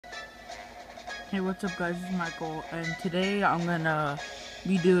Hey, what's up guys, it's Michael, and today I'm gonna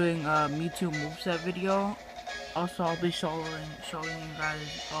be doing a Mewtwo moveset video. Also, I'll be showing you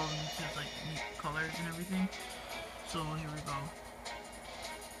guys all of Mewtwo's like neat colors and everything. So here we go.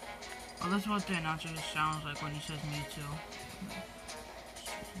 Oh, that's what the announcer sounds like when he says Mewtwo.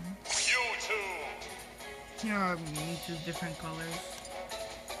 Here are Mewtwo's different colors.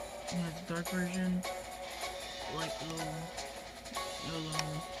 He has a dark version, light blue,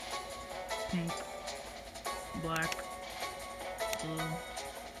 yellow, pink, black, blue,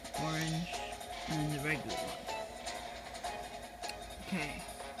 orange, and then the regular one. Okay,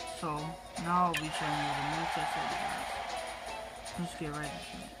 so now I'll be showing you the movesets that he has. Let's get right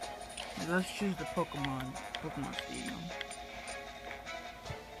into it. Let's choose the Pokemon Stadium.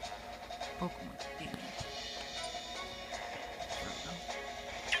 Pokemon Stadium.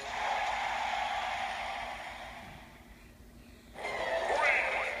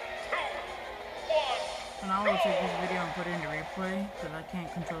 So now I'll take this video and put it into replay, because I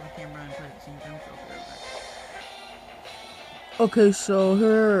can't control the camera and play at the same time, so I'll be right back. Okay, so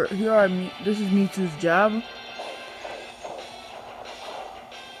here are this is Mewtwo's jab.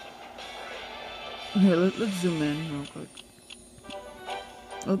 Here, let's zoom in real quick.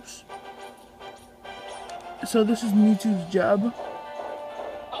 Oops. So this is Mewtwo's jab.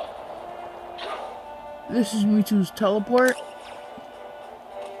 This is Mewtwo's teleport.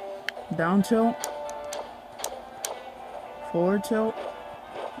 Down tilt. Forward tilt.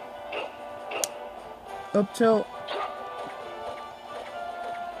 Up tilt.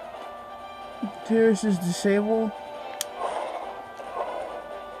 Here's his disable.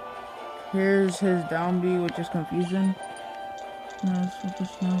 Here's his down B, which is confusing. Let's put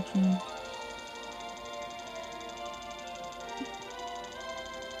this down to.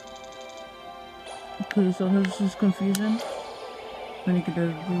 Okay, so this is confusing. Then you can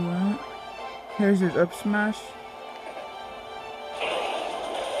do that. Here's his up smash.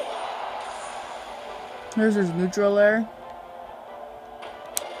 Here's his neutral air.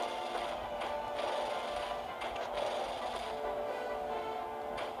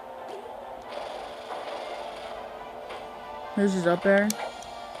 Here's his up air.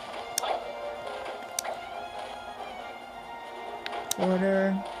 Forward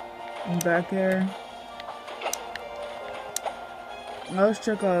air. And back air. Now let's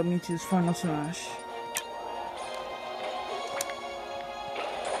check out Mewtwo's final smash.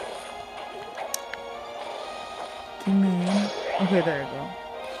 Okay, there you go.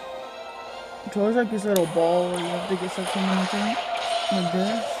 So it's like this little ball where you have to get something in it. Like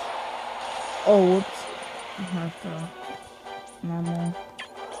this. Oh, whoops. I have to normal.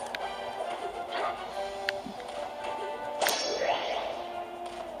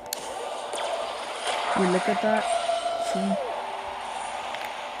 You look at that. See?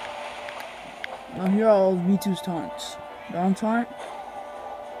 Now here are all of Mewtwo's taunts. Down taunt.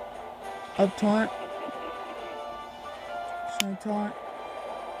 Up taunt. Side taunt.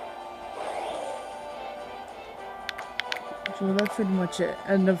 So that's pretty much it.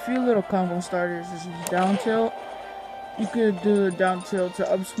 And a few little combo starters. This is down tilt. You could do a down tilt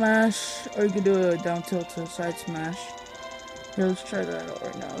to up smash, or you could do a down tilt to side smash. Here, let's try that out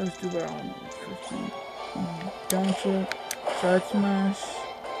right now. Let's do around 15. Down tilt, side smash,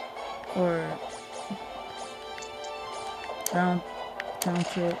 or down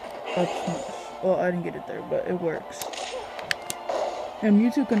tilt, up smash. Well, I didn't get it there, but it works. And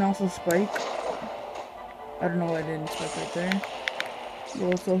Mewtwo can also spike. I don't know why I didn't spike right there.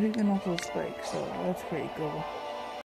 Well, so he can also spike, so that's pretty cool.